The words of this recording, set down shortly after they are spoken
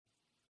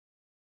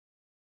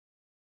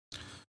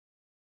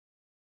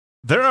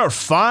There are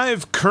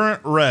 5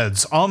 current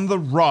Reds on the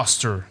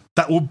roster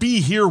that will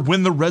be here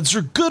when the Reds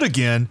are good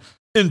again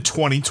in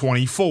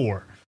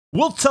 2024.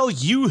 We'll tell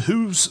you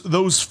who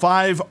those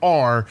 5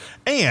 are,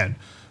 and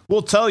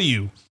we'll tell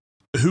you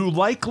who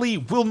likely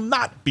will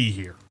not be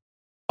here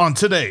on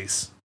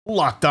today's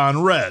Locked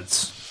On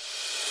Reds.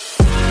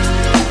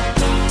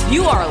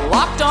 You are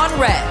Locked On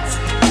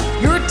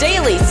Reds, your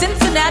daily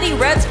Cincinnati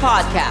Reds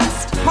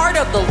podcast, part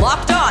of the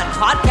Locked On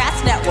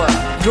Podcast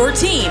Network, your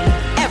team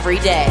every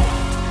day.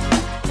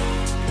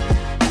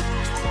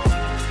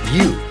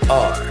 You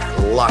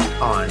are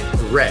Locked On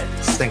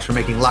Reds. Thanks for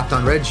making Locked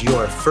On Reds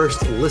your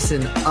first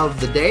listen of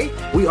the day.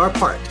 We are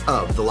part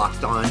of the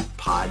Locked On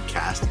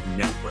Podcast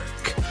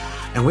Network,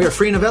 and we are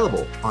free and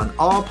available on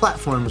all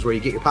platforms where you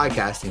get your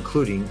podcast,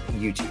 including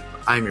YouTube.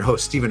 I'm your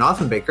host, Stephen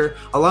Offenbaker,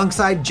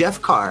 alongside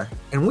Jeff Carr,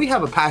 and we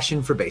have a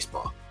passion for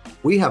baseball.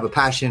 We have a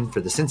passion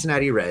for the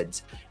Cincinnati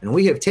Reds, and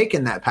we have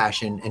taken that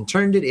passion and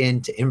turned it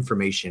into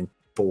information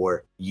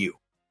for you.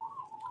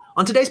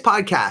 On today's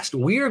podcast,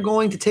 we are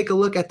going to take a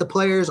look at the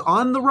players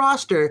on the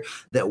roster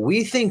that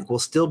we think will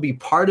still be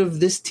part of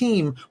this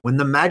team when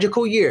the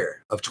magical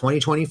year of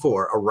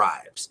 2024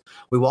 arrives.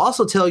 We will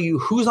also tell you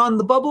who's on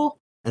the bubble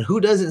and who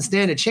doesn't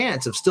stand a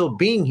chance of still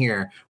being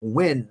here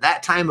when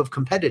that time of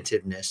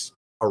competitiveness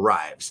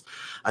arrives.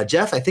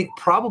 Jeff, I think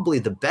probably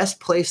the best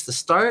place to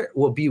start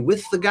will be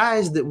with the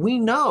guys that we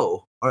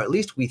know, or at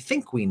least we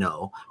think we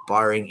know,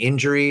 barring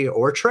injury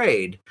or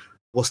trade,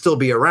 will still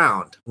be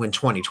around when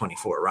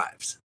 2024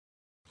 arrives.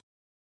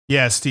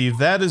 Yeah, Steve,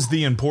 that is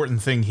the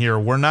important thing here.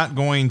 We're not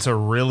going to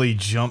really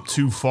jump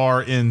too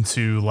far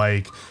into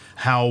like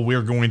how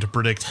we're going to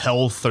predict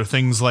health or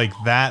things like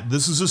that.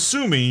 This is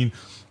assuming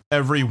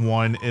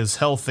everyone is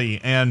healthy.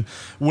 And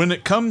when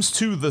it comes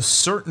to the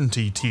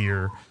certainty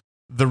tier,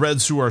 the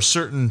Reds who are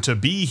certain to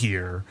be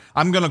here,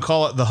 I'm going to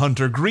call it the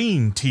Hunter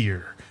Greene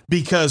tier,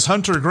 because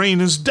Hunter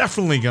Greene is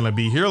definitely going to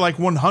be here, like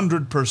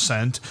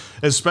 100%,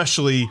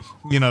 especially,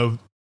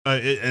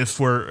 if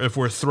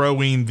we're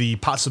throwing the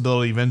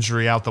possibility of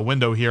injury out the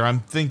window here. I'm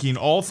thinking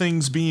all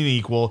things being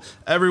equal,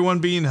 everyone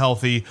being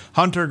healthy,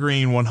 Hunter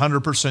Greene,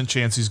 100%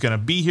 chance he's going to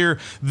be here.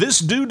 This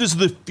dude is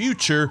the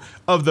future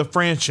of the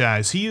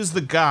franchise. He is the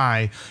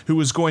guy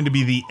who is going to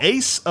be the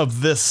ace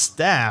of this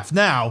staff.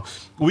 Now,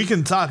 we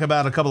can talk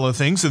about a couple of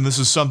things, and this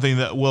is something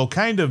that we'll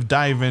kind of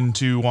dive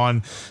into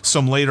on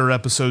some later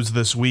episodes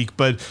this week,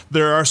 but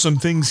there are some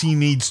things he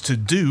needs to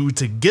do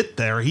to get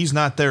there. He's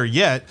not there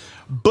yet,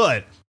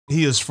 but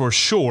he is for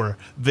sure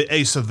the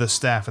ace of the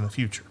staff in the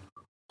future.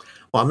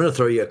 Well, I'm going to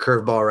throw you a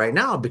curveball right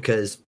now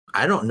because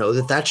I don't know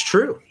that that's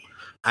true.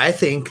 I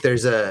think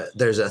there's a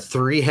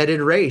 3-headed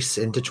race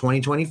into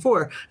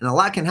 2024, and a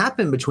lot can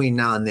happen between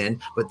now and then,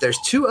 but there's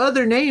 2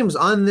 other names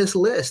on this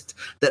list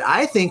that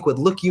I think would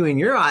look you in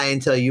your eye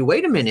and tell you,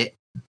 wait a minute,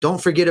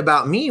 don't forget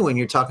about me when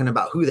you're talking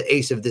about who the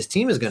ace of this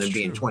team is going to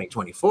be in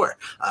 2024.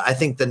 I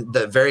think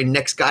the very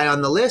next guy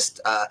on the list,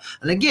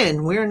 and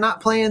again, we're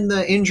not playing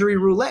the injury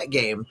roulette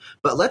game,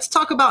 but let's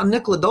talk about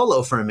Nick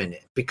Lodolo for a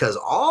minute, because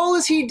all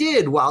as he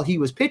did while he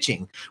was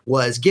pitching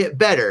was get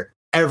better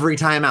every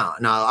time out.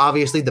 Now,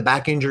 obviously, the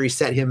back injury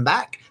set him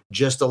back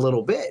just a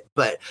little bit,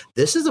 but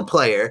this is a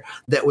player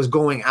that was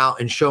going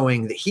out and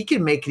showing that he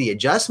can make the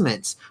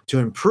adjustments to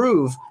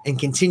improve and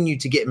continue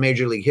to get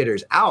major league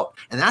hitters out.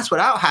 And that's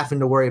without having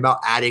to worry about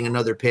adding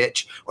another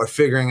pitch or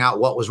figuring out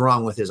what was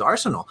wrong with his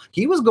arsenal.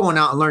 He was going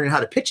out and learning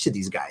how to pitch to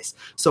these guys.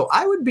 So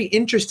I would be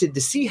interested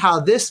to see how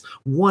this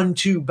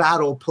 1-2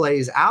 battle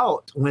plays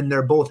out when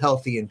they're both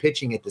healthy and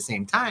pitching at the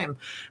same time.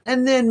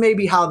 And then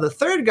maybe how the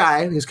third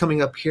guy, who's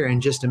coming up here in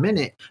just a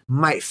minute,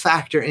 might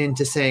factor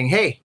into saying,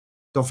 hey,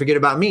 don't forget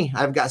about me.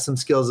 I've got some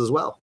skills as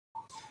well.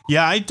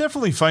 Yeah, I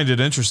definitely find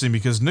it interesting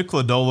because Nick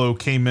Lodolo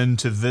came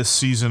into this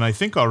season, I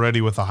think, already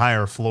with a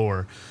higher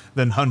floor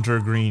than Hunter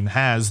Greene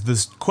has.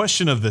 This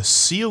question of the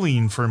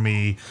ceiling for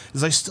me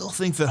is I still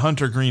think that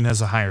Hunter Greene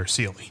has a higher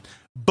ceiling.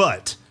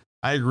 But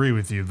I agree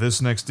with you. This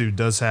next dude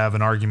does have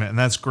an argument, and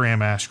that's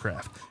Graham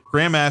Ashcraft.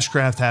 Graham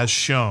Ashcraft has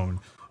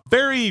shown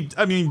very,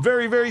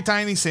 very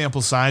tiny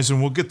sample size, and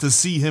we'll get to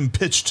see him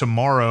pitch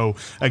tomorrow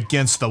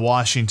against the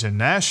Washington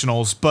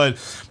Nationals, but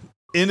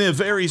in a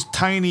very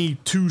tiny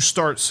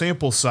 2-start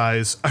sample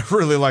size, I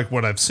really like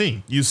what I've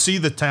seen. You see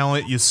the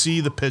talent, you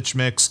see the pitch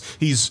mix.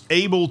 He's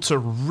able to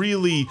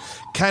really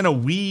kind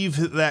of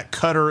weave that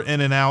cutter in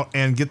and out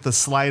and get the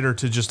slider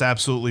to just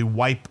absolutely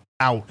wipe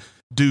out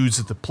dudes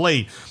at the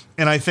plate.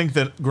 And I think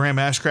that Graham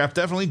Ashcraft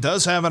definitely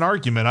does have an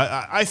argument.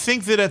 I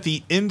think that at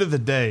the end of the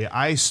day,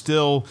 I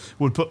still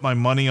would put my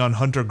money on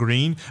Hunter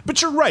Greene.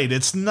 But you're right,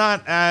 it's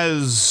not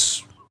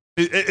as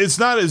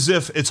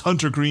if it's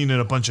Hunter Greene and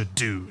a bunch of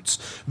dudes.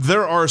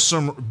 There are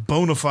some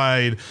bona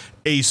fide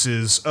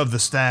aces of the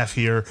staff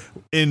here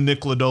in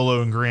Nick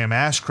Lodolo and Graham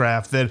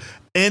Ashcraft that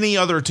any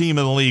other team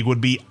in the league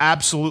would be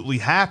absolutely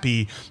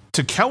happy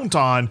to count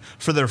on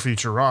for their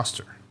future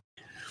roster.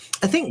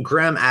 I think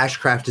Graham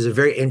Ashcraft is a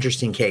very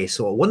interesting case.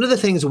 So one of the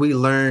things we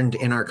learned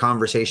in our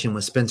conversation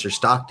with Spencer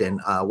Stockton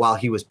while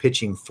he was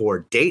pitching for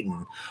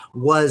Dayton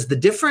was the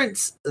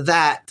difference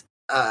that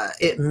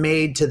it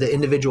made to the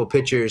individual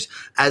pitchers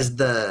as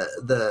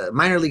the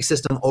minor league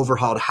system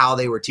overhauled how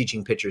they were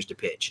teaching pitchers to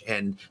pitch,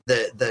 and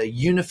the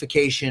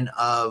unification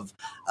of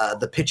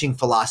the pitching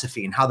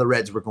philosophy and how the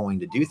Reds were going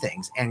to do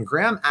things. And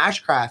Graham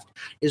Ashcraft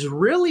is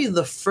really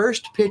the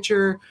first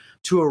pitcher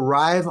to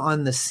arrive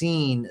on the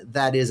scene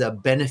that is a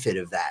benefit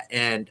of that.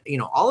 And,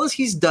 all as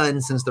he's done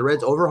since the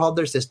Reds overhauled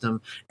their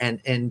system and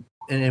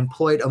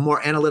employed a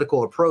more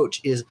analytical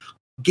approach is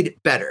get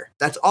it better.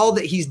 That's all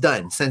that he's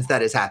done since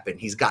that has happened.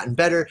 He's gotten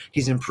better,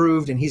 he's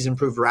improved, and he's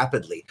improved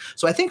rapidly.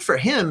 So I think for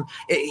him,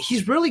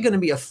 he's really going to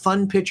be a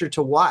fun pitcher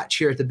to watch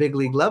here at the big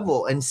league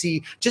level and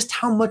see just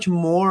how much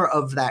more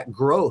of that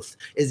growth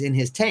is in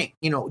his tank.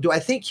 Do I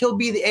think he'll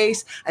be the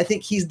ace? I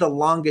think he's the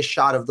longest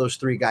shot of those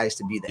three guys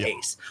to be the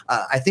ace.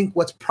 I think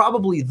what's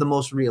probably the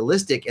most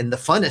realistic and the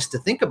funnest to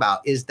think about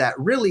is that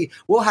really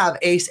we'll have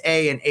ace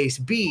A and ace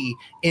B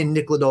in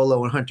Nick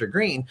Lodolo and Hunter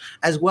Greene,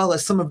 as well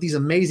as some of these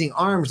amazing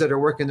arms that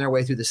are working their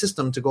way through the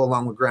system to go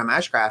along with Graham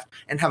Ashcraft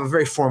and have a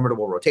very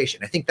formidable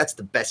rotation. I think that's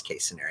the best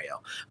case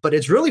scenario. But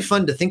it's really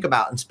fun to think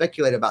about and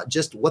speculate about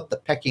just what the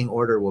pecking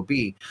order will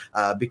be,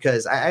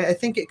 because I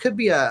think it could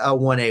be a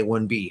 1A,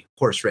 1B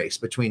horse race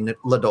between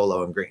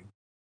Lodolo and Greene.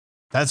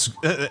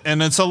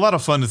 And it's a lot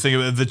of fun to think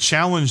about the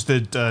challenge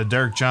that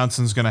Derek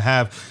Johnson's going to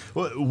have.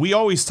 We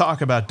always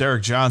talk about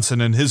Derek Johnson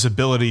and his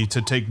ability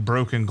to take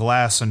broken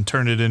glass and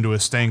turn it into a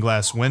stained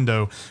glass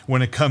window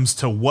when it comes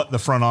to what the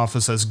front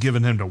office has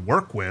given him to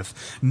work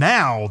with.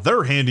 Now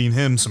they're handing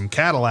him some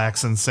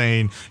Cadillacs and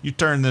saying, you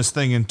turn this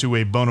thing into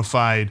a bona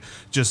fide,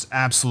 just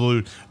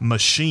absolute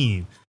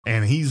machine.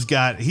 And he's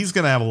going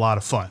to have a lot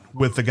of fun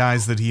with the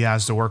guys that he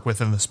has to work with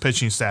in this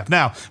pitching staff.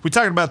 Now, we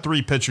talked about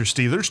three pitchers,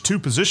 Steve. There's two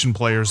position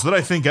players that I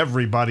think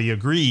everybody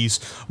agrees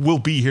will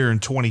be here in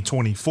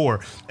 2024.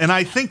 And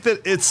I think that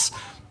it's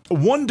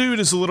one dude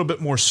is a little bit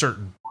more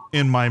certain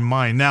in my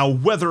mind. Now,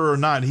 whether or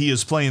not he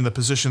is playing the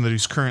position that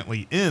he's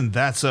currently in,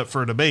 that's up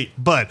for debate.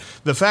 But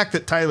the fact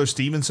that Tyler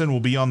Stevenson will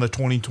be on the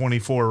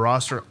 2024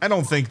 roster, I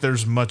don't think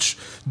there's much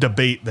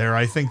debate there.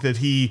 I think that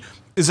he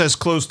is as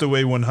close to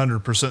a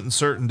 100%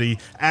 certainty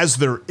as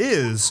there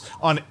is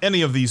on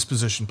any of these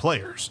position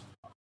players.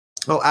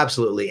 Oh,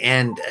 absolutely.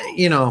 And,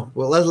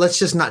 let's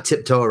just not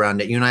tiptoe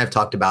around it. You and I have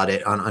talked about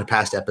it on a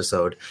past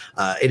episode.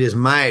 It is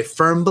my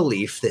firm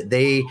belief that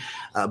they,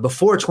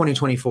 before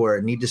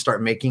 2024, need to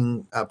start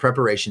making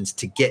preparations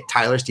to get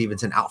Tyler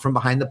Stevenson out from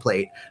behind the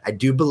plate. I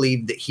do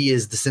believe that he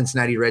is the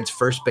Cincinnati Reds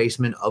first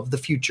baseman of the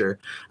future.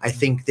 I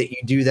think that you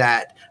do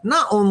that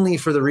not only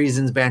for the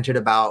reasons bantered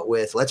about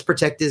with let's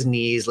protect his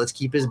knees, let's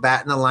keep his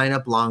bat in the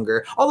lineup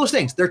longer. All those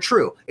things, they're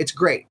true. It's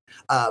great.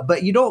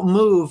 But you don't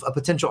move a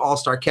potential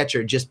all-star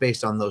catcher just based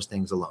on those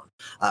things alone.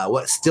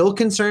 What still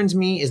concerns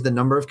me is the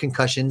number of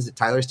concussions that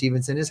Tyler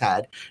Stevenson has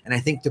had. And I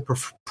think to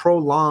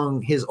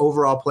prolong his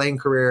overall playing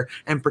career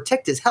and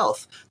protect his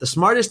health, the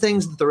smartest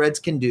things that the Reds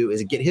can do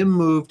is get him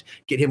moved,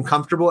 get him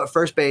comfortable at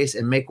first base,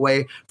 and make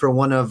way for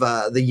one of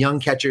the young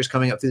catchers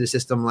coming up through the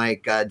system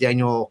like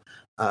Daniel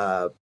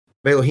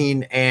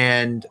Belohine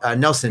and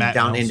Nelson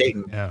down in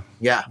Dayton.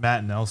 Yeah.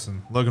 Matt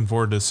Nelson. Looking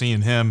forward to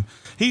seeing him.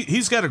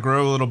 He's got to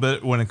grow a little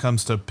bit when it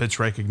comes to pitch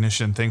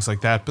recognition and things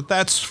like that. But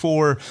that's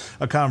for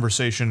a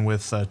conversation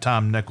with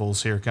Tom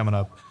Nichols here coming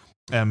up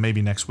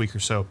maybe next week or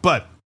so.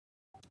 But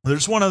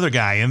there's one other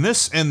guy in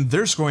this, and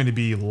there's going to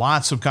be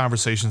lots of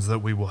conversations that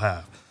we will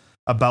have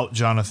about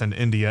Jonathan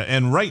India.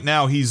 And right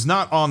now he's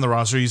not on the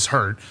roster. He's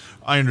hurt.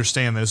 I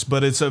understand this,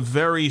 but it's a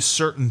very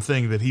certain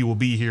thing that he will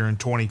be here in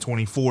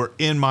 2024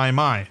 in my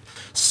mind.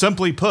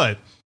 Simply put,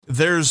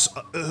 there's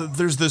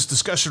this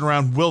discussion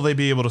around, will they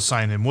be able to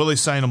sign him? Will they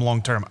sign him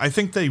long term? I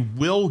think they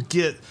will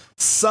get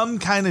some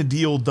kind of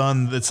deal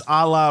done that's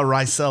a la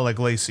Raisel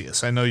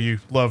Iglesias. I know you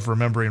love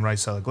remembering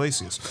Raisel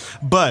Iglesias,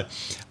 but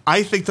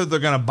I think that they're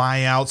going to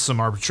buy out some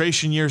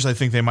arbitration years. I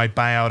think they might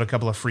buy out a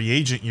couple of free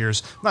agent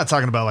years. I'm not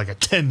talking about like a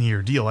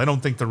 10-year deal. I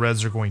don't think the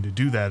Reds are going to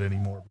do that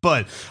anymore,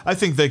 but I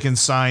think they can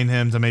sign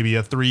him to maybe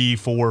a 3,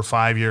 4,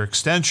 5-year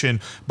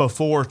extension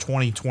before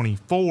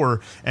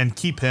 2024 and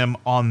keep him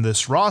on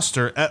this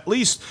roster, at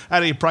least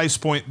at a price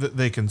point that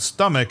they can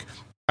stomach.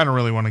 I don't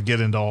really want to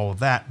get into all of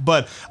that,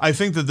 but I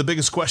think that the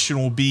biggest question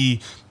will be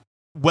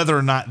whether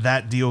or not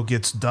that deal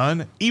gets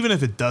done. Even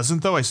if it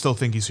doesn't, though, I still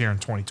think he's here in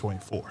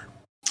 2024.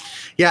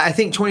 Yeah, I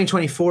think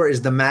 2024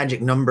 is the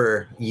magic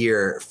number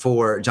year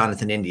for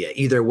Jonathan India.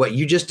 Either what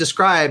you just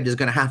described is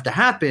going to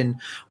happen,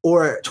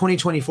 or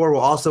 2024 will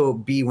also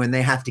be when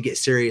they have to get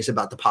serious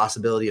about the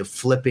possibility of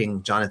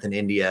flipping Jonathan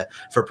India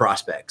for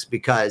prospects.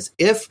 Because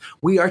if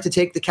we are to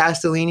take the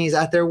Castellinis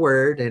at their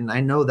word, and I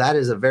know that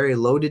is a very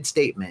loaded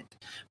statement,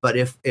 but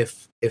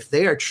if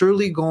they are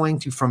truly going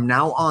to, from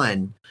now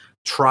on,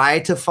 try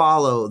to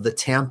follow the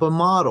Tampa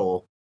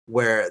model,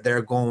 where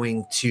they're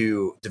going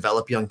to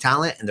develop young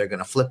talent and they're going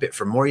to flip it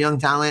for more young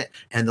talent,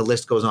 and the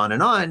list goes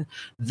on,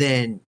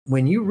 then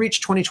when you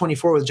reach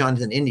 2024 with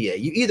Jonathan India,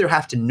 you either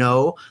have to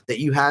know that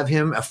you have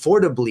him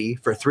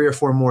affordably for 3 or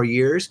 4 more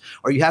years,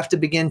 or you have to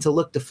begin to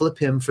look to flip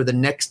him for the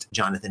next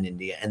Jonathan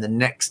India and the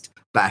next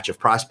batch of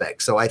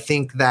prospects. So I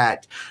think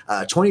that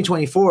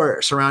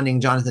 2024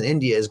 surrounding Jonathan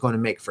India is going to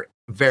make for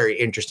very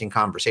interesting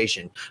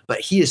conversation, but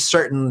he is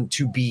certain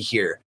to be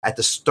here at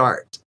the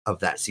start of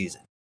that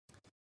season.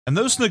 And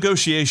those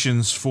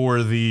negotiations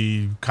for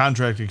the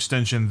contract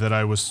extension that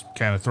I was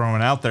kind of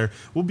throwing out there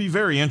will be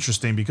very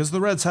interesting because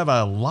the Reds have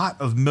a lot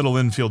of middle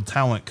infield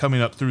talent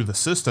coming up through the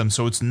system.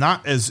 So it's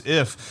not as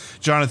if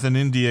Jonathan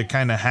India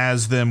kind of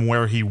has them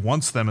where he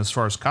wants them as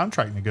far as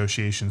contract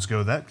negotiations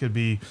go. That could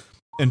be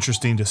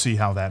interesting to see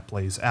how that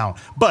plays out.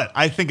 But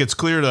I think it's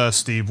clear to us,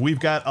 Steve, we've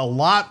got a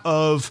lot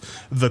of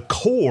the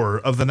core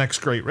of the next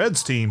great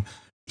Reds team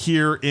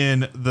here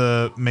in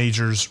the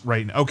majors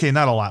right now. Okay,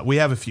 not a lot. We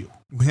have a few.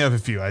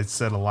 I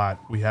said a lot.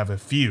 We have a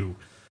few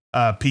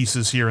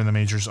pieces here in the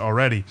majors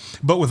already.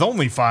 But with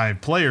only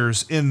 5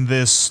 players in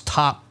this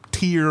top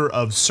tier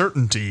of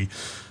certainty,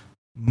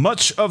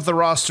 much of the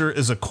roster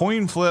is a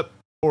coin flip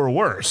or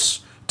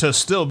worse to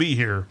still be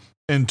here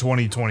in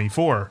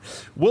 2024.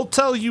 We'll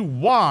tell you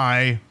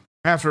why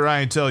after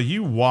I tell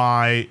you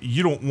why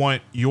you don't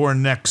want your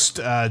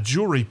next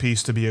jewelry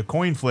piece to be a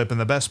coin flip, and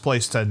the best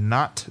place to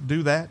not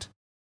do that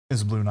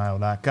is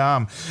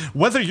BlueNile.com.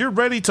 Whether you're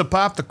ready to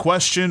pop the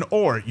question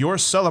or you're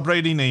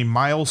celebrating a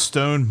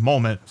milestone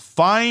moment,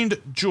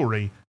 find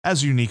jewelry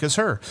as unique as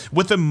her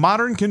with the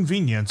modern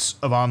convenience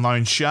of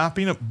online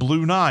shopping at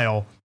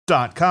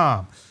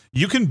BlueNile.com.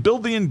 You can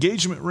build the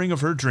engagement ring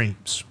of her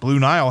dreams. Blue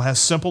Nile has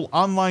simple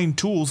online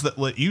tools that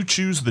let you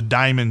choose the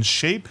diamond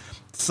shape,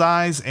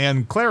 size,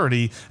 and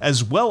clarity,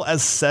 as well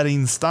as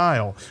setting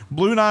style.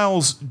 Blue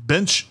Nile's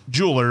bench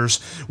jewelers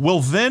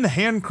will then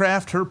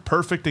handcraft her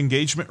perfect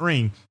engagement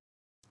ring.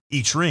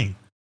 Each ring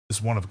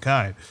is one of a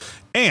kind.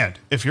 And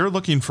if you're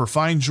looking for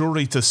fine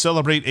jewelry to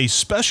celebrate a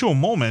special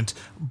moment,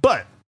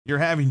 but you're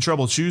having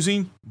trouble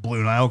choosing,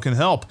 Blue Nile can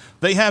help.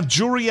 They have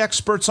jewelry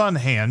experts on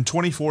hand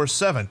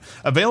 24/7,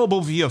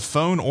 available via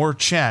phone or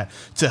chat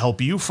to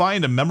help you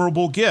find a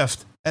memorable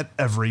gift at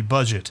every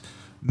budget.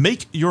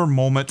 Make your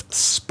moment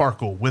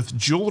sparkle with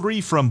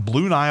jewelry from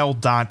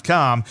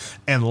BlueNile.com,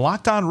 and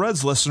Locked On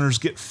Reds listeners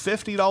get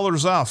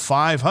 $50 off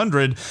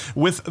 $500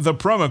 with the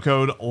promo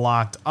code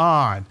Locked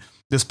On.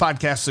 This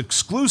podcast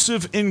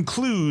exclusive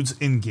includes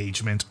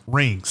engagement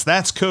rings.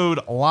 That's code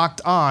Locked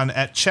On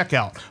at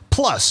checkout.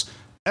 Plus,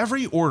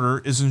 every order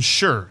is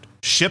insured,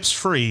 ships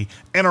free,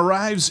 and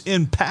arrives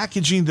in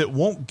packaging that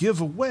won't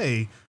give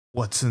away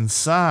what's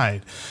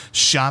inside.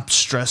 Shop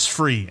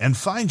stress-free and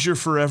find your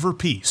forever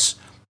piece.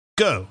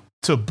 Go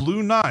to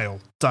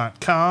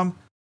BlueNile.com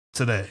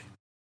today.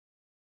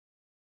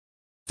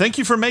 Thank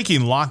you for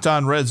making Locked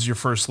On Reds your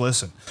first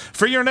listen.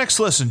 For your next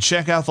listen,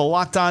 check out the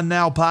Locked On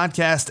Now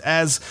podcast,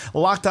 as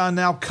Locked On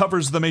Now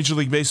covers the Major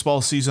League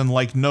Baseball season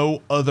like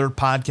no other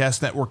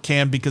podcast network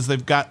can, because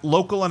they've got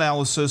local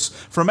analysis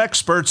from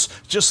experts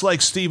just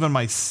like Steve and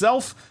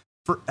myself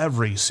for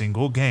every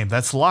single game.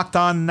 That's Locked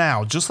On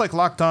Now, just like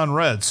Locked On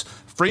Reds,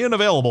 free and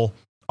available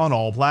on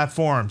all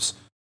platforms.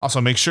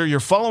 Also, make sure you're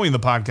following the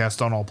podcast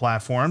on all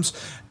platforms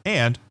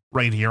and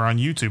right here on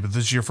YouTube. If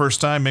this is your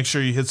first time, make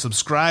sure you hit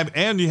subscribe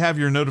and you have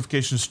your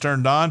notifications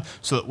turned on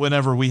so that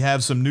whenever we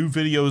have some new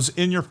videos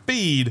in your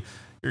feed,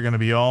 you're going to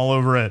be all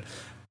over it.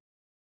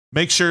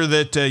 Make sure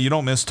that you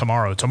don't miss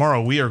tomorrow.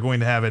 Tomorrow, we are going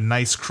to have a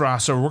nice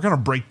crossover. We're going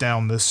to break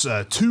down this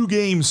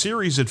 2-game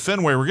series at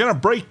Fenway. We're going to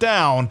break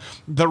down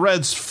the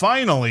Reds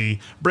finally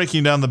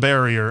breaking down the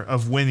barrier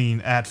of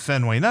winning at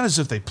Fenway. Not as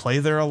if they play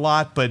there a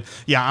lot, but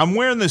yeah, I'm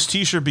wearing this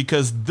t-shirt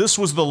because this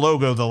was the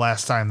logo the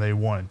last time they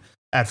won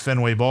at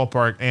Fenway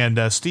Ballpark.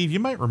 And Steve, you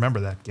might remember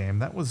that game.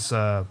 That was,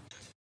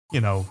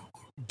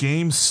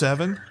 Game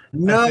 7.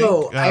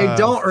 No, I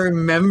don't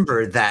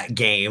remember that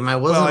game. I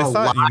wasn't alive. I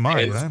thought you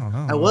might. I don't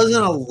know. I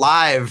wasn't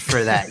alive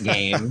for that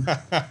game.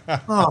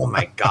 Oh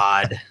my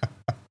God.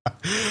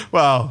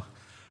 Well,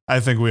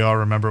 I think we all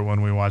remember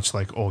when we watch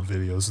like old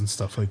videos and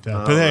stuff like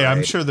that. But hey,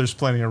 I'm sure there's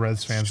plenty of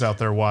Reds fans out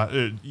there,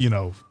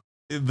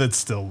 that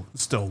still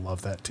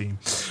love that team.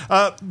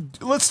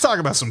 Let's talk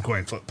about some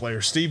coin flip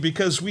players, Steve,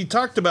 because we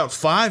talked about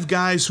 5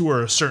 guys who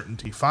are a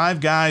certainty,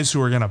 5 guys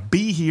who are going to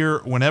be here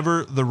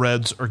whenever the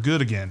Reds are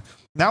good again.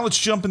 Now let's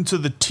jump into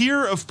the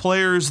tier of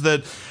players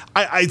that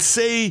I'd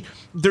say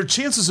their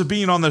chances of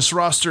being on this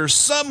roster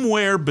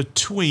somewhere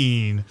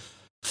between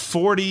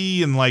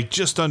 40 and like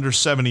just under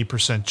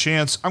 70%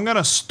 chance. I'm going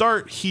to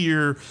start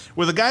here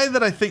with a guy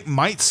that I think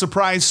might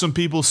surprise some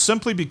people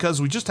simply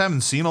because we just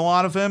haven't seen a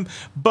lot of him,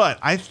 but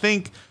I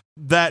think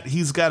that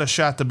he's got a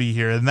shot to be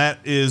here, and that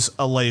is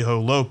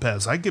Alejo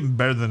Lopez. I give him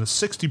better than a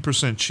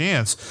 60%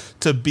 chance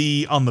to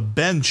be on the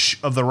bench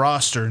of the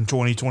roster in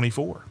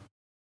 2024.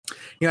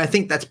 I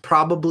think that's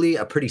probably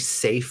a pretty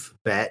safe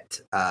bet.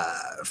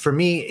 For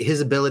me,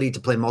 his ability to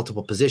play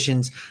multiple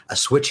positions, a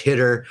switch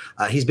hitter,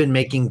 he's been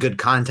making good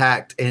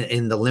contact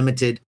in the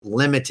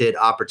limited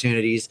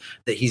opportunities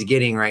that he's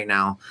getting right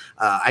now.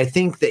 I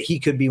think that he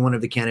could be one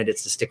of the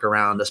candidates to stick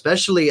around,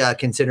 especially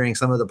considering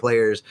some of the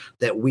players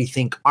that we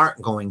think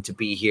aren't going to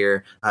be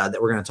here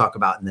that we're going to talk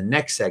about in the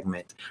next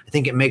segment. I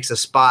think it makes a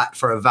spot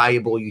for a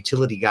valuable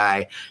utility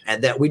guy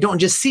and that we don't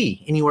just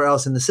see anywhere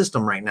else in the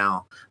system right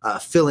now,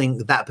 filling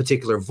that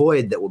particular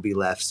void that will be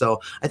left. So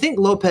I think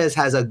Lopez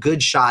has a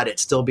good shot at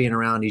still being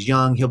around. He's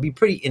young. He'll be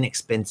pretty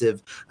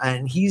inexpensive,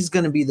 and he's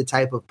going to be the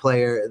type of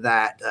player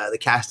that the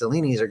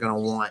Castellinis are going to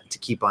want to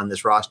keep on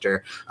this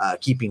roster,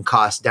 keeping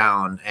costs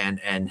down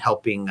and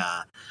helping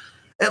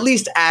at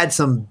least add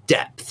some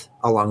depth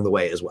along the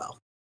way as well.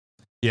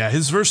 Yeah,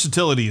 his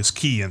versatility is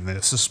key in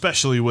this,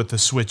 especially with the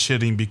switch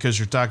hitting, because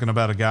you're talking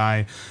about a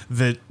guy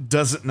that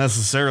doesn't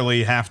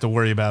necessarily have to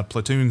worry about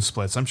platoon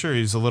splits. I'm sure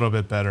he's a little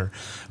bit better,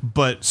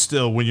 but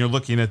still, when you're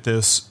looking at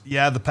this,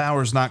 yeah, the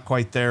power's not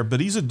quite there, but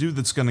he's a dude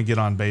that's going to get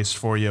on base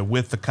for you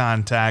with the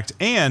contact,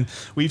 and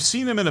we've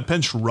seen him in a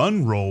pinch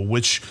run role,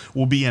 which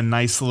will be a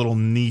nice little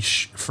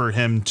niche for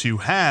him to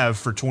have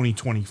for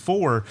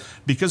 2024,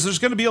 because there's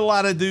going to be a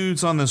lot of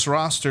dudes on this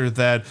roster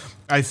that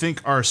I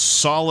think are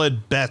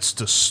solid bets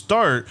to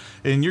start,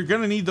 and you're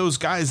going to need those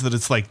guys that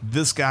it's like,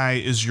 this guy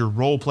is your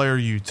role player,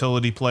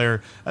 utility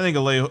player. I think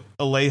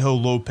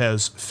Alejo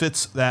Lopez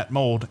fits that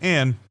mold,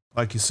 and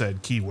like you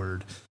said,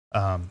 keyword,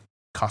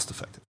 cost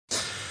effective.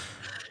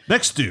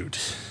 Next dude,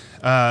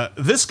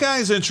 this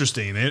guy's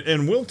interesting,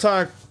 and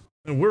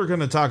we're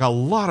going to talk a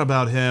lot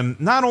about him,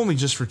 not only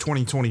just for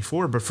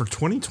 2024, but for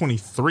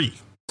 2023,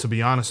 to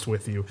be honest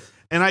with you.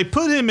 And I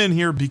put him in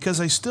here because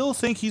I still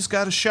think he's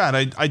got a shot.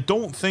 I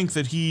don't think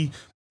that he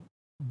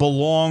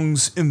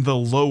belongs in the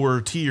lower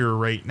tier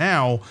right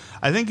now.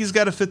 I think he's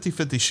got a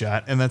 50-50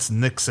 shot, and that's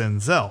Nick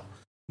Senzel.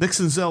 Nick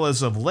Senzel,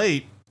 as of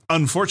late,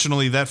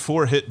 unfortunately, that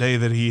 4-hit day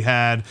that he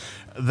had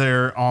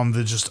there on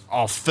the just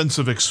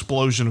offensive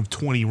explosion of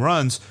 20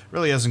 runs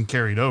really hasn't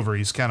carried over.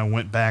 He's kind of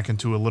went back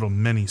into a little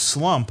mini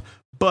slump,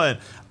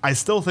 but I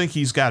still think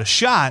he's got a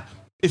shot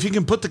if he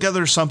can put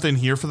together something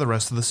here for the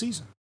rest of the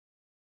season.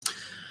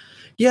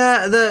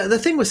 Yeah, the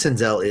thing with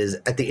Senzel is,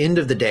 at the end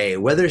of the day,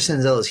 whether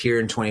Senzel is here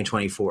in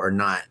 2024 or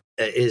not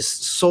is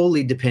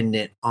solely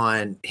dependent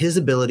on his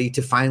ability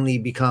to finally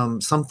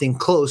become something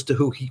close to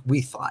who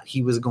we thought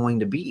he was going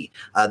to be.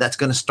 That's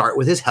going to start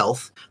with his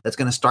health. That's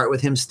going to start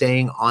with him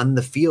staying on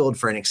the field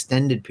for an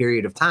extended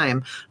period of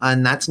time,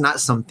 and that's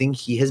not something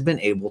he has been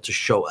able to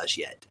show us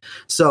yet.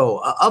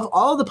 So of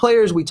all the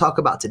players we talk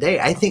about today,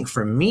 I think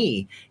for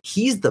me,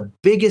 he's the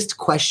biggest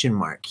question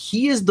mark.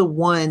 He is the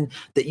one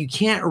that you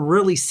can't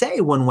really say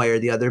one way or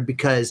the other,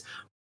 because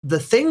the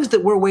things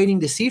that we're waiting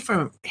to see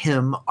from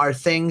him are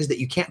things that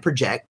you can't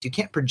project. You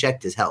can't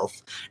project his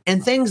health,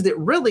 and things that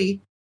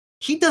really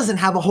he doesn't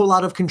have a whole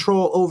lot of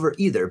control over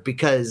either,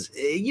 because,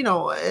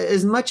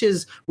 as much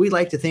as we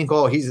like to think,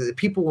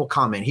 people will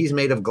comment, he's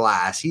made of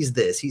glass, he's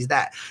this, he's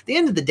that. At the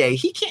end of the day,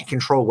 he can't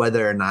control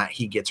whether or not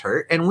he gets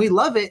hurt. And we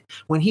love it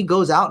when he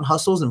goes out and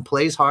hustles and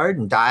plays hard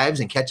and dives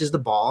and catches the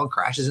ball and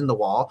crashes in the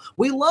wall.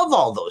 We love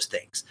all those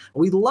things.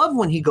 We love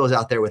when he goes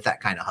out there with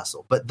that kind of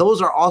hustle. But those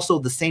are also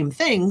the same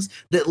things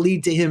that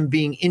lead to him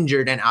being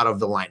injured and out of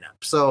the lineup.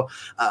 So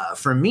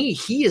for me,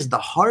 he is the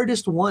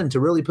hardest one to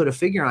really put a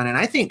figure on. And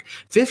I think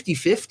 50-50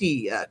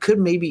 could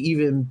maybe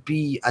even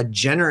be a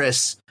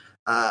generous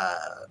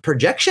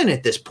projection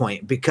at this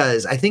point,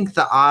 because I think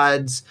the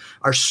odds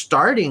are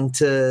starting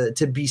to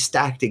be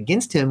stacked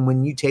against him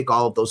when you take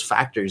all of those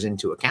factors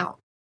into account.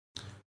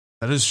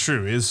 That is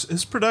true.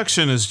 His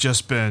production has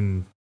just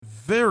been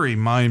very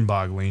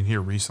mind-boggling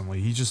here recently.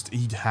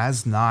 He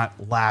has not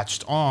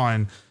latched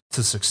on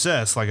to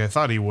success like I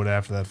thought he would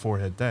after that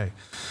 4-hit day.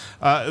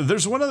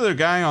 There's one other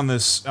guy on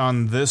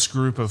this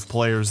group of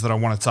players that I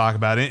want to talk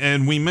about,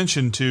 and we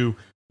mentioned too,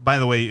 by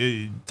the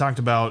way, talked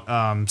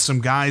about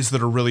some guys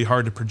that are really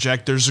hard to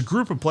project. There's a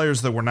group of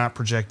players that we're not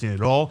projecting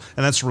at all,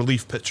 and that's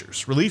relief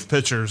pitchers. Relief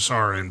pitchers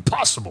are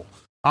impossible.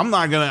 I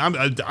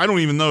don't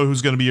even know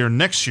who's going to be here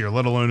next year,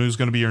 let alone who's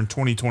going to be here in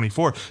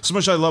 2024. So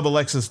much I love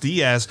Alexis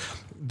Diaz,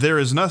 there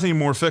is nothing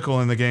more fickle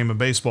in the game of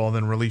baseball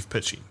than relief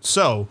pitching.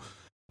 So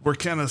we're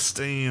kind of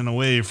staying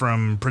away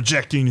from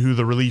projecting who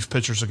the relief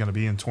pitchers are going to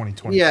be in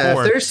 2024. Yeah,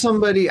 if there's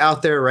somebody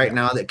out there right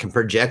now that can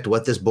project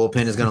what this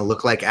bullpen is going to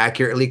look like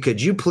accurately,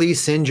 could you please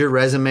send your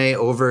resume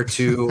over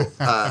to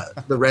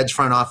the Reds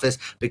front office,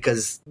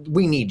 because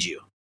we need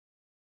you.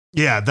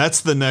 Yeah,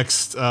 that's the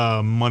next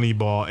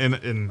Moneyball,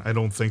 and I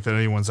don't think that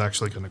anyone's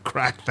actually going to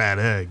crack that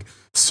egg.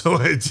 So,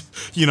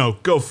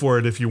 go for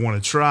it if you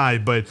want to try,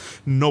 but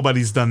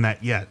nobody's done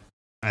that yet.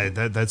 I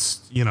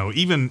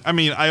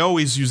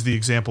always use the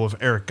example of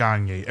Eric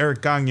Gagne.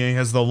 Eric Gagne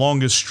has the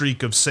longest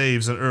streak of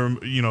saves,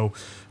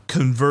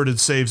 converted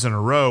saves in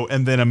a row,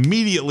 and then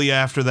immediately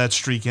after that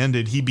streak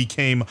ended, he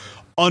became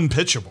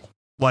unpitchable,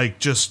 like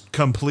just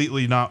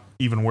completely not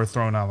even worth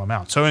throwing out of the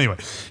mound. So anyway,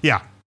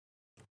 yeah,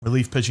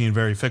 relief pitching, a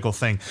very fickle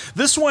thing.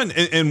 This one,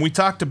 and we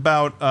talked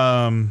about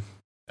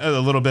a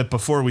little bit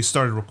before we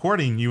started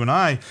recording, you and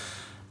I,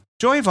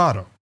 Joey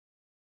Votto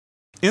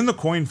in the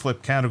coin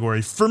flip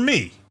category for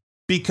me,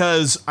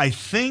 because I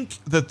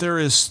think that there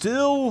is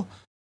still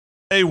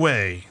a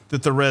way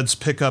that the Reds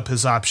pick up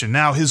his option.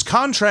 Now, his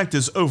contract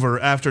is over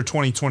after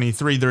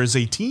 2023. There is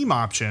a team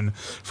option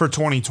for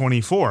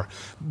 2024.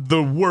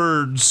 The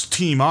words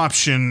team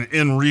option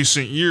in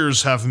recent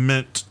years have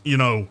meant,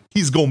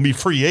 he's going to be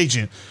free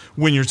agent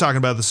when you're talking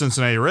about the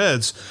Cincinnati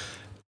Reds.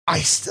 I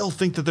still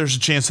think that there's a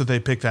chance that they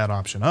pick that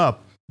option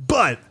up,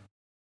 but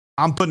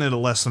I'm putting it at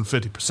less than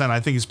 50%. I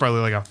think it's probably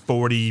like a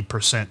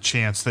 40%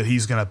 chance that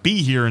he's going to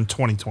be here in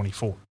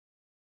 2024.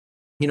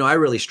 I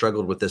really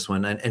struggled with this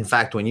one. And in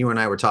fact, when you and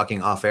I were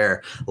talking off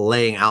air,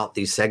 laying out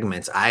these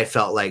segments, I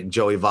felt like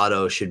Joey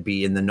Votto should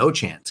be in the no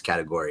chance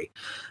category.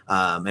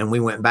 And we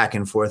went back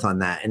and forth on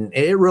that. And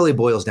it really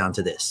boils down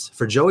to this.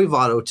 For Joey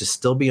Votto to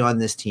still be on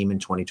this team in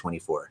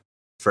 2024,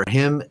 for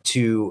him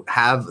to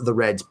have the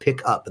Reds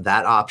pick up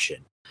that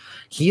option,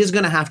 he is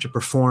going to have to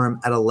perform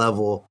at a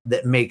level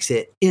that makes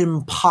it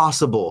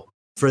impossible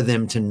for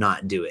them to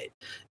not do it.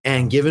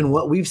 And given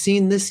what we've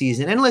seen this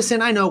season, and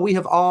listen, I know we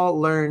have all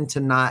learned to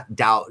not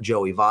doubt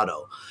Joey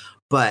Votto,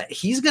 but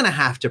he's going to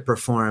have to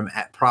perform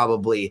at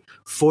probably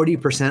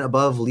 40%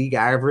 above league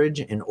average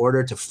in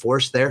order to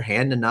force their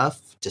hand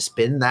enough to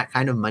spend that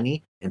kind of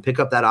money and pick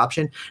up that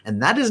option.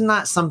 And that is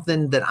not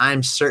something that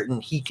I'm certain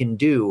he can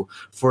do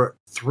for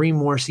 3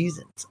 more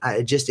seasons.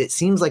 It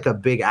seems like a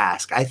big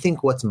ask. I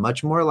think what's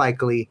much more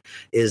likely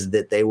is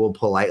that they will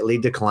politely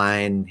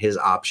decline his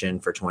option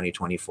for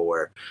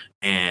 2024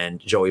 and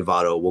Joey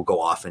Votto will go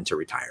off into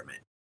retirement.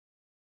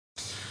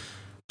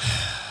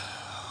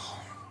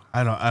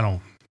 I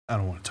don't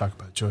want to talk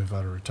about Joey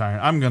Votto retiring.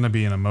 I'm going to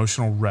be an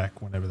emotional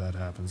wreck whenever that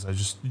happens. I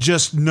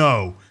just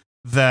know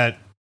that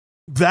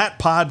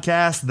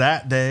podcast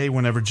that day,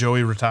 whenever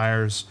Joey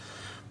retires,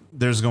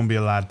 there's going to be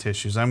a lot of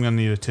tissues. I'm going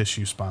to need a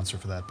tissue sponsor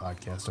for that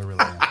podcast. I really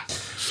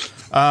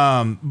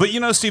am.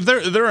 But Steve,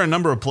 there are a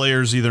number of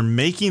players either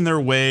making their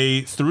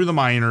way through the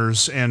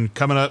minors and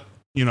coming up,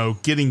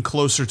 getting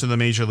closer to the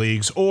major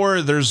leagues,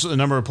 or there's a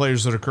number of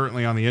players that are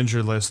currently on the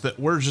injured list that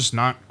we're just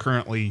not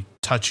currently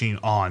touching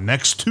on.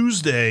 Next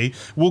Tuesday,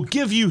 we'll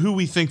give you who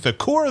we think the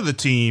core of the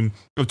team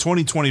of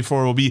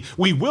 2024 will be.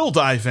 We will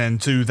dive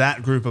into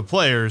that group of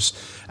players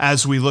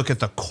as we look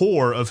at the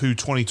core of who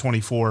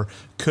 2024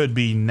 could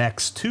be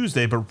next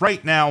Tuesday. But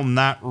right now,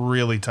 not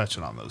really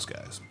touching on those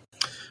guys.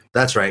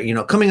 That's right.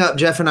 Coming up,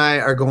 Jeff and I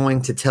are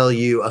going to tell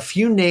you a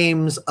few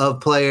names of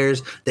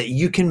players that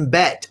you can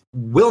bet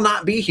will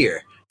not be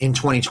here in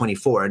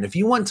 2024. And if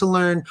you want to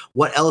learn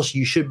what else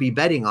you should be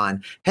betting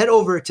on, head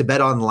over to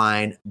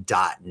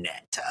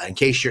betonline.net. In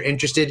case you're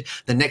interested,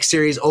 the next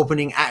series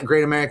opening at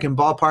Great American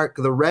Ballpark,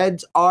 the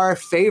Reds are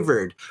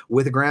favored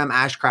with Graham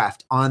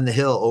Ashcraft on the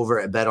hill over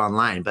at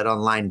BetOnline.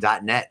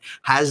 BetOnline.net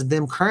has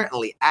them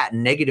currently at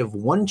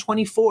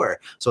 -124.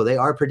 So they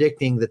are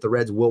predicting that the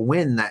Reds will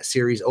win that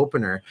series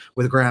opener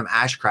with Graham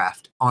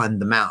Ashcraft on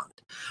the mound.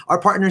 Our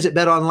partners at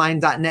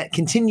betonline.net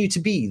continue to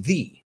be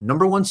the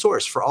 #1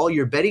 source for all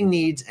your betting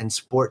needs and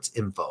sports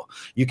info.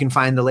 You can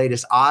find the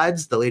latest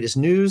odds, the latest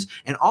news,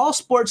 and all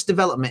sports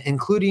development,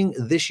 including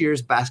this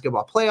year's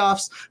basketball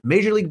playoffs,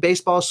 Major League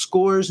Baseball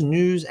scores,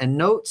 news, and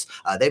notes.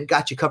 They've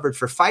got you covered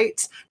for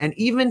fights and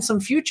even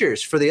some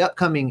futures for the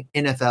upcoming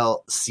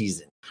NFL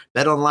season.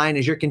 BetOnline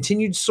is your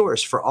continued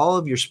source for all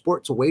of your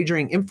sports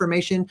wagering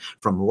information,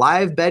 from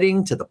live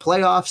betting to the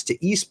playoffs to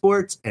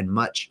esports and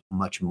much,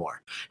 much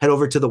more. Head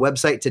over to the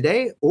website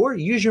today or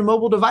use your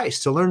mobile device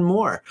to learn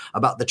more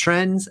about the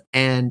trends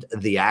and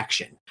the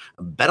action.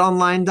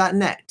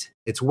 BetOnline.net,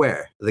 it's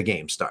where the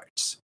game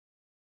starts.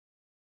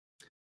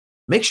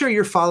 Make sure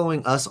you're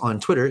following us on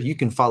Twitter. You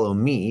can follow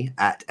me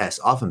at S.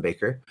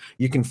 Offenbaker.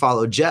 You can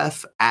follow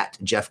Jeff at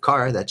Jeff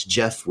Carr. That's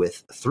Jeff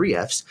with 3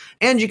 Fs.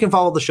 And you can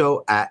follow the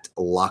show at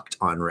Locked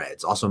On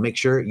Reds. Also, make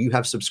sure you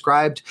have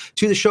subscribed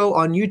to the show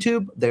on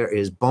YouTube. There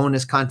is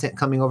bonus content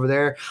coming over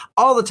there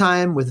all the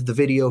time with the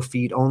video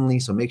feed only.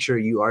 So make sure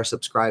you are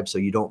subscribed so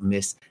you don't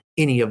miss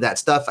any of that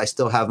stuff. I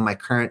still have my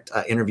current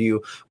interview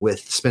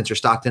with Spencer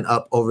Stockton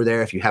up over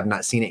there. If you have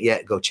not seen it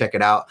yet, go check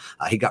it out.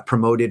 He got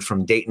promoted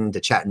from Dayton to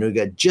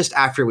Chattanooga just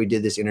after we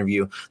did this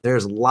interview.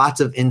 There's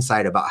lots of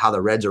insight about how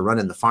the Reds are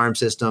running the farm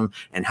system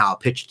and how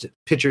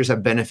pitchers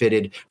have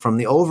benefited from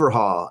the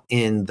overhaul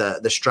in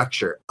the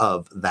structure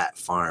of that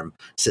farm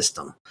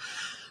system.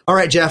 All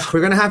right, Jeff,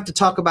 we're going to have to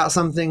talk about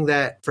something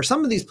that for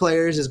some of these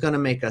players is going to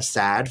make us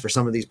sad. For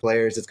some of these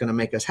players, it's going to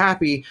make us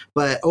happy.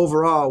 But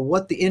overall,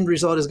 what the end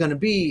result is going to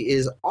be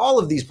is all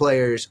of these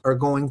players are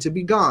going to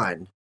be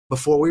gone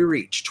before we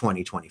reach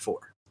 2024.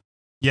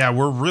 Yeah,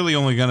 we're really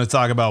only going to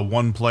talk about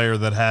one player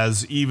that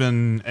has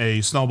even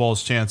a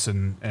snowball's chance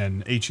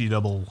and HE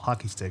double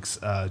hockey sticks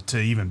to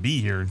even be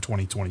here in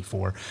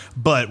 2024.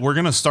 But we're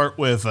going to start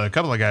with a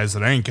couple of guys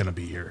that ain't going to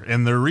be here.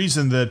 And the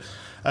reason that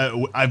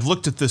I've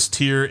looked at this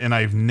tier and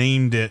I've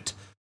named it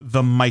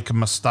the Mike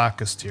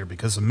Moustakas tier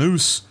because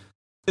Moose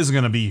is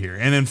going to be here.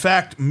 And in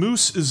fact,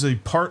 Moose is a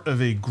part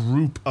of a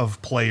group of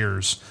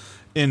players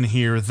in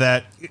here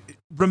that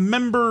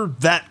remember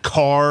that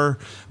car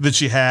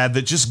that you had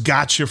that just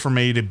got you from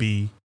A to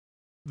B?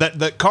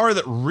 That car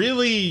that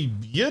really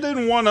you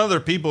didn't want other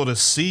people to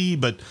see,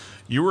 but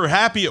you were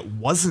happy it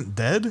wasn't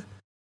dead?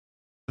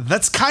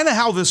 That's kind of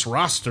how this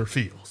roster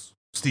feels,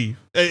 Steve.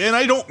 And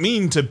I don't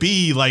mean to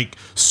be like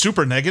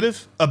super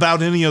negative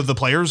about any of the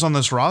players on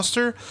this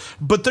roster,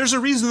 but there's a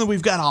reason that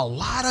we've got a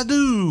lot of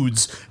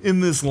dudes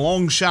in this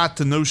long shot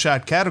to no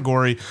shot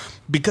category,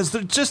 because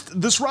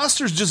this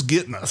roster's just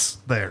getting us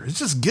there. It's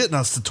just getting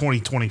us to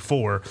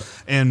 2024,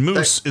 and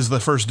Moose is the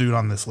first dude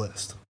on this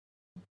list.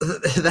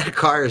 That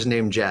car is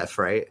named Jeff,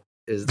 right?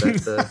 Is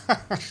that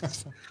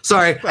the?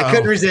 Sorry, I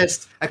couldn't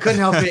resist. I couldn't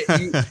help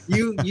it.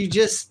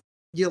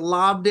 You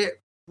lobbed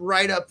it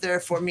right up there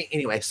for me.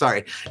 Anyway,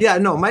 sorry. Yeah,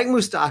 no, Mike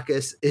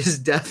Moustakas is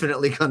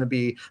definitely going to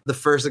be the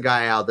first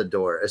guy out the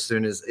door as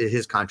soon as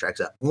his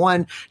contract's up.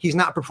 One, he's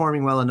not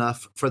performing well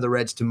enough for the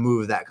Reds to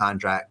move that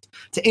contract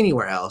to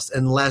anywhere else,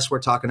 unless we're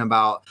talking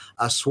about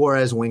a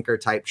Suarez-Winker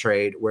type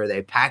trade where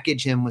they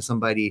package him with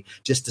somebody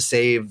just to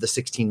save the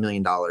 $16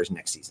 million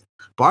next season.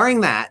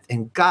 Barring that,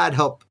 and God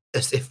help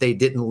us if they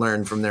didn't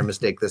learn from their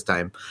mistake this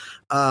time.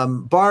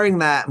 Barring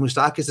that,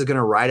 Moustakas is going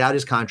to ride out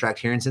his contract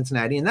here in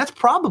Cincinnati, and that's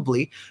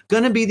probably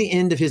going to be the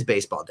end of his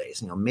baseball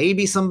days.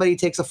 Maybe somebody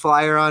takes a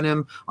flyer on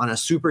him on a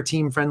super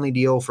team-friendly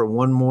deal for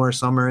one more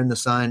summer in the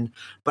sun,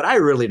 but I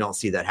really don't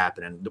see that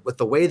happening. With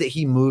the way that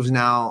he moves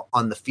now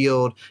on the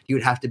field, he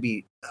would have to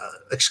be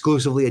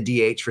exclusively a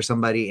DH for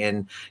somebody,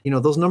 and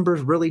those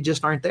numbers really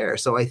just aren't there.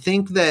 So I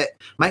think that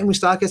Mike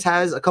Moustakas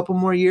has a couple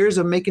more years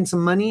of making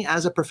some money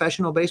as a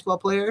professional baseball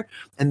player,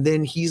 and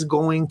then he's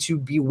going to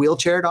be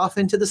wheelchaired off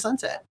into the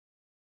sunset.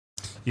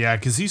 Yeah,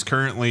 because he's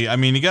currently,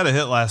 he got a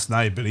hit last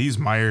night, but he's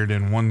mired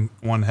in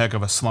one heck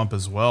of a slump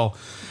as well.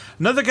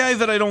 Another guy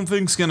that I don't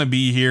think is going to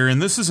be here,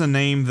 and this is a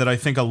name that I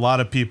think a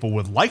lot of people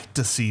would like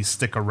to see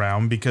stick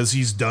around because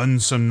he's done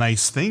some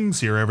nice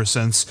things here ever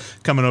since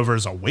coming over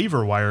as a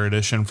waiver wire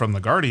addition from the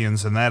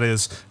Guardians, and that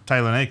is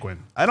Tyler Naquin.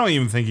 I don't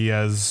even think he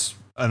has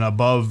an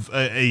above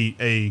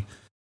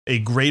a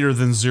greater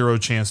than zero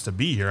chance to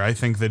be here. I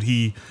think that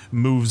he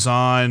moves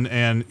on,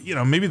 and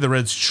maybe the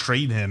Reds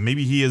trade him.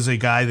 Maybe he is a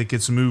guy that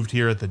gets moved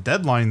here at the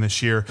deadline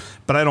this year,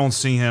 but I don't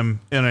see him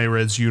in a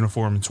Reds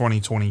uniform in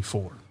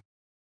 2024.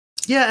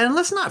 Yeah, and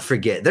let's not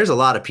forget, there's a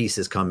lot of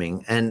pieces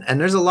coming, and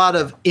there's a lot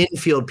of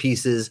infield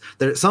pieces.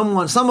 Some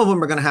of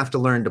them are going to have to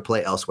learn to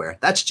play elsewhere.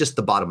 That's just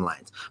the bottom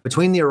lines.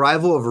 Between the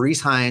arrival of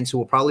Rhys Hines, who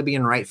will probably be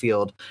in right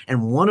field,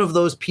 and one of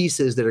those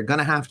pieces that are going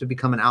to have to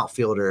become an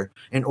outfielder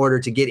in order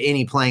to get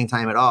any playing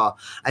time at all,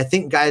 I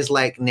think guys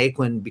like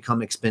Naquin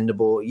become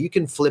expendable. You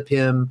can flip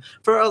him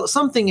for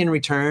something in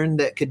return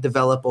that could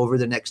develop over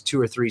the next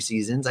 2 or 3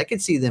 seasons. I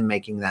could see them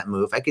making that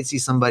move. I could see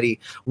somebody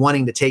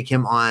wanting to take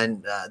him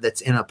on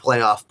that's in a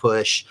playoff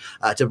push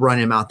to run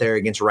him out there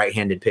against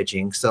right-handed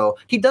pitching. So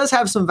he does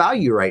have some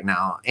value right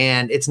now,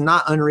 and it's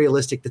not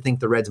unrealistic to think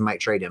the Reds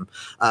might trade him.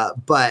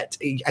 But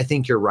I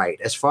think you're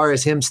right. As far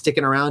as him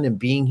sticking around and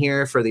being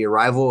here for the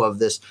arrival of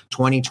this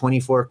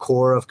 2024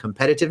 core of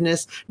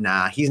competitiveness,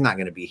 nah, he's not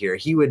going to be here.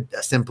 He would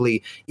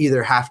simply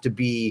either have to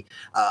be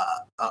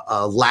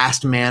a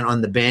last man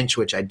on the bench,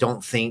 which I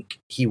don't think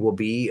he will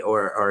be,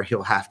 or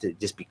he'll have to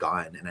just be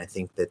gone. And I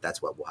think that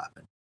that's what will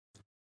happen.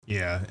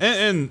 Yeah.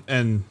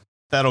 And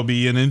that'll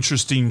be an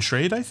interesting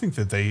trade. I think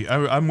that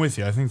I'm with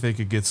you. I think they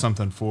could get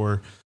something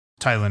for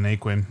Tyler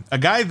Naquin, a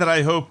guy that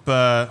I hope,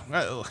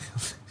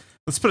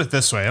 let's put it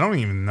this way. I don't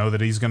even know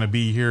that he's going to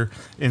be here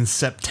in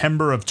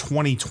September of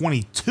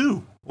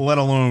 2022, let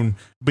alone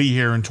be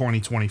here in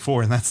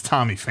 2024. And that's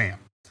Tommy Pham.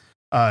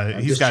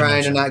 He's just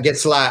trying to not get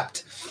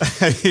slapped.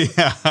 Block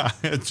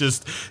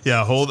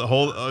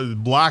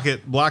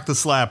the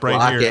slap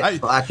right here.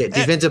 Block it.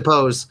 Defensive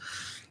pose.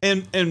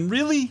 And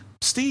really,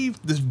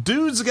 Steve, the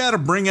dude's got to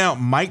bring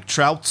out Mike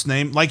Trout's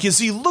name. Like, is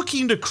he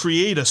looking to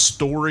create a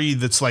story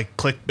that's like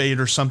clickbait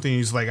or something?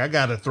 He's like, I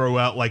got to throw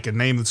out like a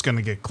name that's going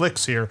to get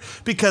clicks here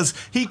because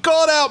he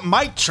called out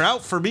Mike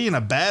Trout for being a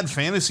bad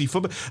fantasy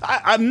football.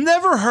 I've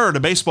never heard a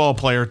baseball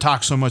player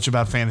talk so much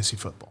about fantasy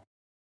football.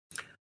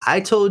 I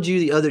told you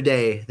the other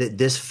day that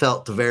this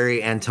felt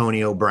very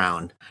Antonio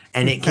Brown,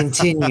 and it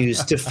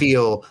continues to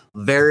feel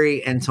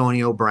very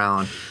Antonio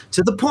Brown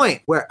to the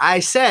point where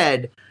I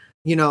said,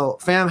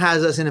 Pham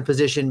has us in a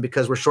position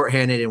because we're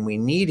shorthanded and we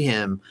need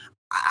him.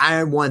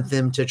 I want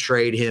them to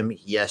trade him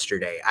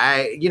yesterday.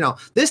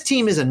 This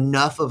team is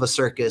enough of a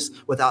circus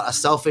without a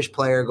selfish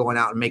player going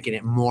out and making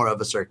it more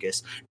of a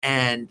circus.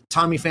 And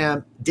Tommy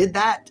Pham did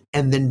that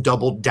and then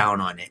doubled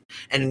down on it.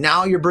 And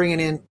now you're bringing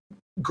in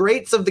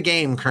greats of the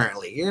game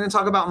currently. You're going to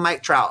talk about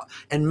Mike Trout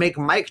and make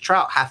Mike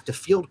Trout have to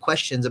field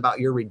questions about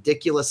your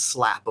ridiculous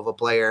slap of a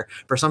player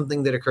for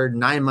something that occurred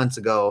 9 months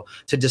ago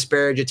to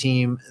disparage a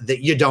team that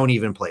you don't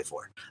even play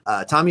for.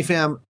 Tommy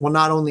Pham will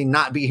not only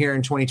not be here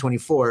in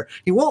 2024,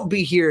 he won't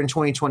be here in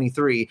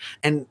 2023,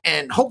 and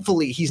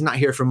hopefully he's not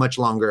here for much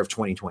longer of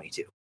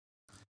 2022.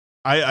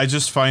 I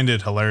just find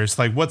it hilarious.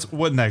 Like,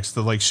 what next?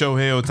 Did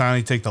Shohei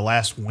Ohtani take the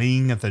last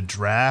wing at the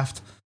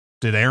draft?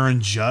 Did Aaron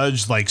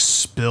Judge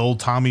spill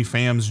Tommy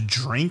Pham's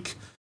drink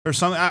or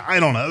something. I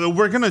don't know.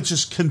 We're going to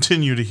just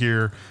continue to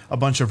hear a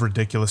bunch of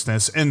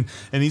ridiculousness. And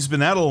he's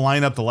been out of the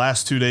lineup the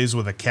last 2 days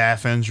with a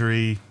calf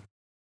injury.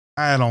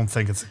 I don't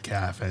think it's a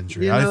calf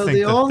injury. You know, I think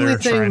the that only they're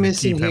thing trying to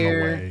missing keep him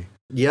here- away.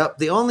 Yep.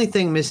 The only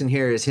thing missing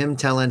here is him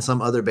telling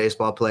some other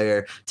baseball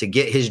player to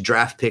get his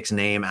draft pick's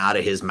name out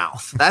of his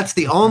mouth. That's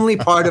the only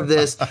part of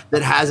this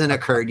that hasn't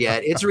occurred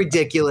yet. It's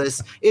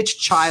ridiculous. It's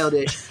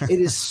childish. It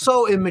is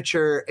so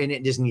immature, and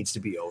it just needs to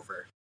be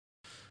over.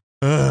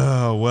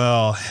 Oh,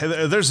 well,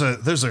 there's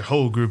a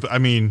whole group. I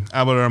mean,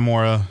 Albert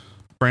Almora,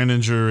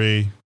 Brandon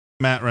Drury,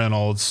 Matt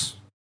Reynolds,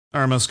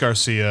 Aramis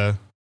Garcia,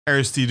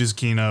 Aristides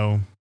Aquino.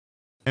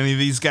 Any of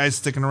these guys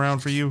sticking around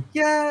for you?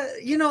 Yeah,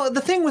 you know,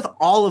 the thing with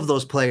all of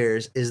those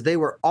players is they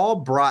were all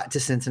brought to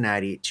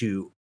Cincinnati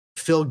to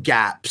fill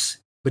gaps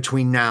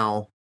between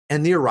now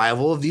and the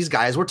arrival of these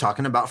guys we're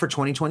talking about for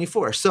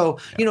 2024. So,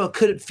 you know,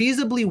 could it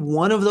feasibly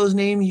one of those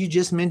names you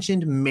just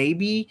mentioned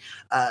maybe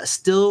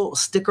still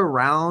stick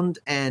around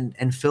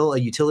and fill a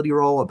utility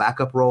role, a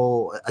backup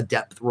role, a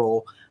depth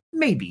role?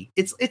 Maybe.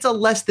 It's a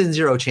less than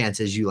zero chance,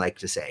 as you like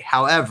to say.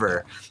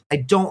 However, I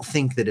don't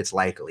think that it's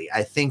likely.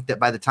 I think that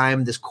by the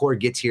time this core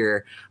gets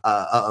here,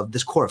 of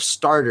this core of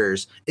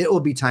starters, it will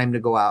be time to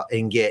go out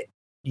and get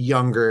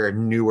younger,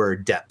 newer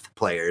depth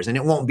players. And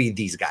it won't be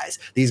these guys.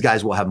 These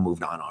guys will have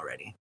moved on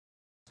already.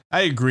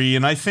 I agree.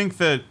 And I think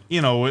that,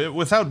 you know,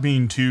 without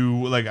being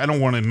too, like, I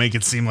don't want to make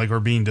it seem like we're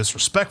being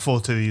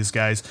disrespectful to these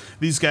guys.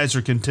 These guys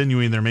are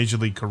continuing their major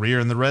league career,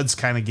 and the Reds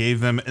kind of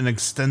gave them an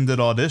extended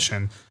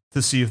audition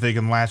to see if they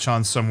can latch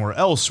on somewhere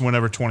else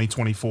whenever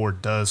 2024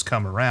 does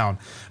come around.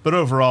 But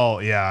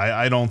overall, yeah,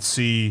 I don't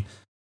see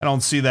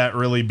that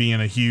really being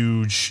a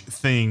huge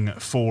thing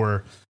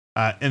for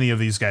any of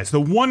these guys.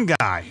 The one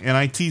guy, and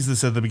I teased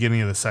this at the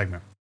beginning of the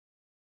segment,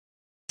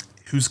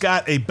 who's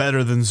got a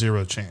better than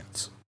zero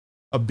chance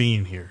of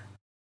being here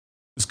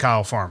is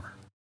Kyle Farmer.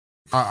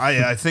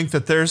 I think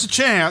that there's a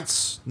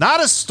chance,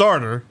 not a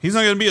starter. He's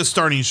not going to be a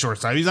starting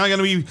shortstop. He's not going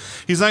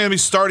to be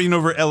starting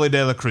over Ellie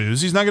De La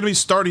Cruz. He's not going to be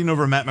starting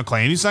over Matt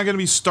McLain. He's not going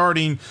to be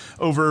starting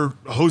over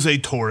Jose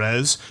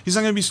Torres. He's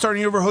not going to be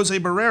starting over Jose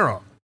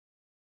Barrero.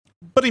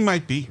 But he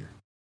might be here.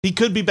 He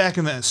could be back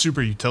in that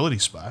super utility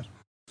spot.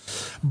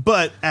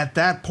 But at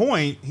that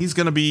point, he's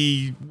going to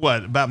be,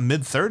 about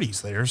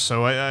mid-30s there.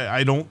 So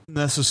I don't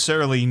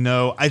necessarily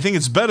know. I think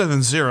it's better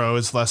than zero.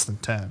 It's less than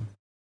 10.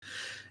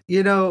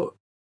 You know,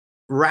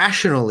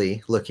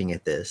 rationally looking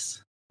at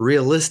this,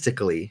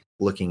 realistically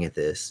looking at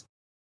this,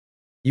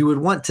 you would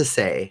want to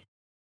say,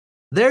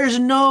 there's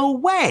no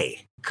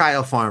way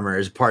Kyle Farmer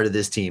is part of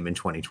this team in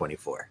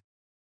 2024.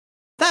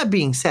 That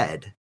being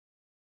said,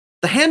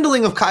 the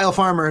handling of Kyle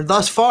Farmer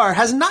thus far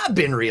has not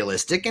been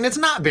realistic, and it's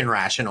not been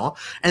rational.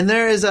 And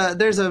there's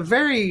a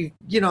very,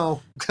 you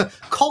know,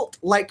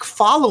 cult-like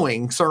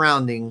following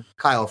surrounding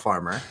Kyle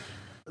Farmer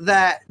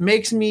that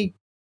makes me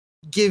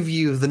give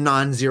you the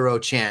non-zero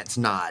chance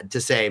nod to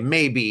say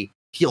maybe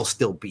he'll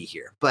still be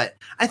here. But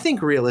I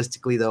think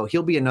realistically, though,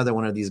 he'll be another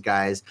one of these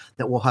guys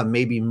that will have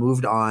maybe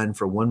moved on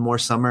for one more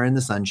summer in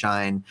the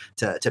sunshine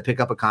to pick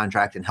up a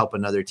contract and help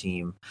another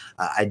team.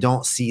 I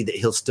don't see that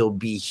he'll still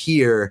be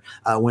here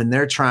when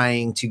they're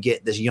trying to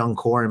get this young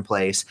core in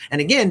place.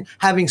 And again,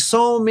 having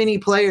so many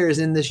players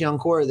in this young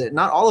core that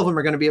not all of them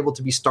are going to be able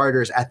to be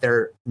starters at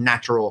their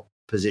natural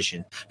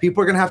position.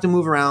 People are going to have to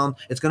move around.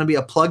 It's going to be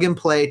a plug and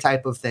play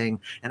type of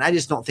thing. And I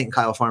just don't think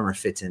Kyle Farmer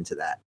fits into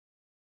that.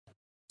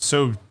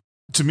 So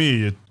to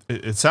me,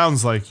 it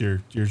sounds like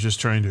you're just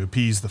trying to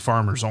appease the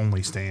Farmers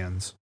only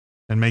stands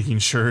and making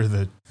sure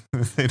that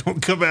they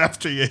don't come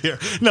after you here.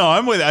 No,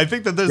 I'm with it. I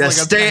think that there's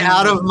stay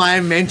out of my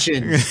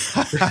mention.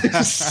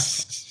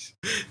 This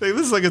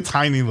is like a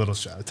tiny little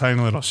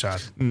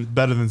shot,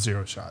 better than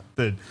zero shot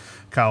that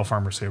Kyle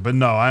Farmer's here. But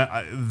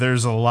no,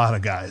 there's a lot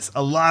of guys,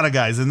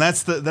 and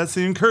that's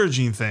the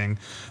encouraging thing,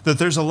 that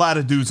there's a lot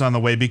of dudes on the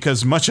way,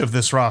 because much of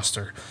this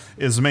roster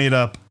is made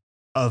up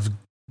of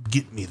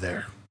get me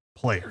there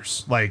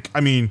players. Like,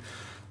 I mean,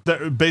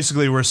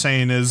 basically we're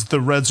saying is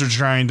the Reds are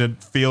trying to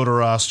field a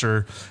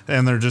roster,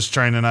 and they're just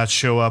trying to not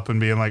show up and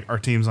being like, our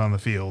team's on the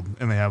field,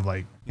 and they have,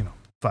 like, you know,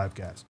 5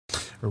 guys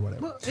or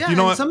whatever. Well, yeah, you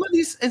know, some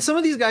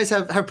of these guys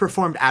have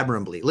performed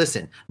admirably.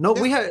 Listen,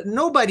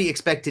 nobody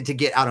expected to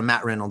get out of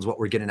Matt Reynolds what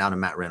we're getting out of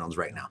Matt Reynolds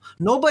right now.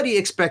 Nobody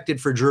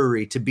expected for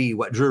Drury to be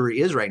what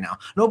Drury is right now.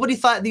 Nobody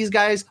thought these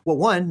guys, well,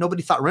 one,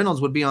 nobody thought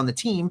Reynolds would be on the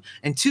team,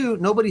 and two,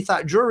 nobody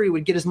thought Drury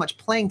would get as much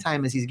playing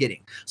time as he's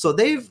getting. So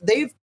they've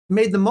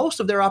made the most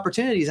of their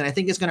opportunities, and I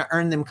think it's going to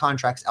earn them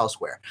contracts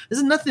elsewhere. This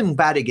is nothing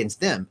bad against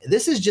them.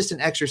 This is just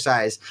an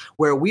exercise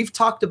where we've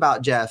talked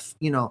about, Jeff,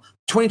 you know,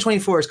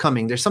 2024 is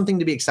coming. There's something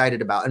to be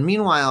excited about. And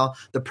meanwhile,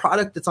 the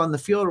product that's on the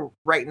field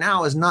right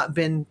now has not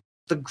been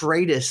the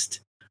greatest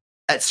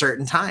at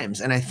certain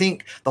times. And I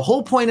think the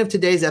whole point of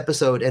today's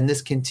episode and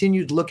this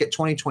continued look at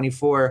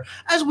 2024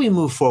 as we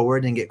move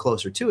forward and get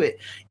closer to it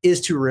is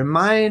to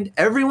remind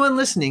everyone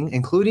listening,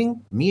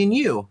 including me and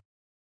you,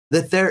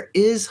 that there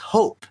is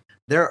hope.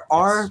 There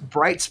are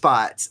bright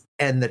spots,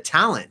 and the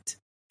talent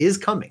is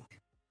coming.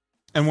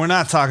 And we're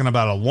not talking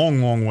about a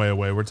long, long way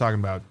away. We're talking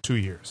about 2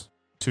 years.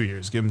 2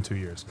 years. Give him 2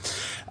 years.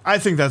 I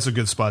think that's a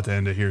good spot to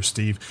end it here,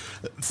 Steve.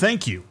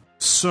 Thank you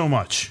so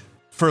much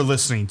for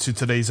listening to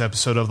today's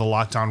episode of the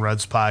Locked On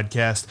Reds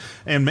podcast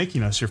and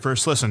making us your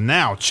first listen.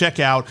 Now, check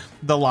out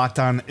the Locked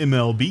On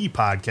MLB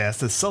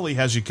podcast, as Sully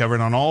has you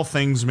covered on all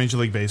things Major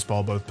League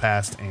Baseball, both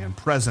past and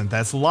present.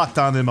 That's Locked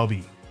On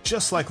MLB,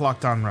 just like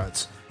Locked On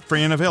Reds.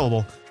 Free and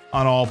available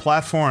on all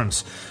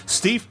platforms.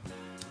 Steve,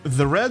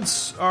 the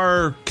Reds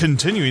are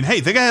continuing.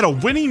 Hey, they had a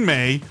winning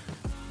May.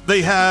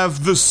 They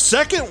have the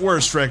second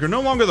worst record,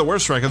 no longer the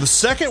worst record, the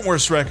second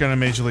worst record in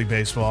Major League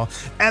Baseball,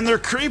 and they're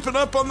creeping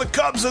up on the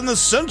Cubs in the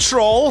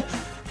Central.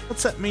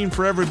 What's that mean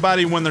for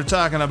everybody when they're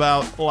talking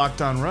about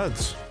Locked On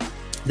Reds?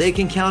 They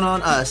can count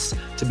on us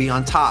to be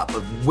on top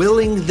of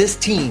willing this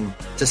team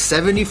to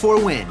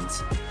 74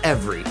 wins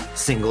every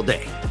single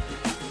day.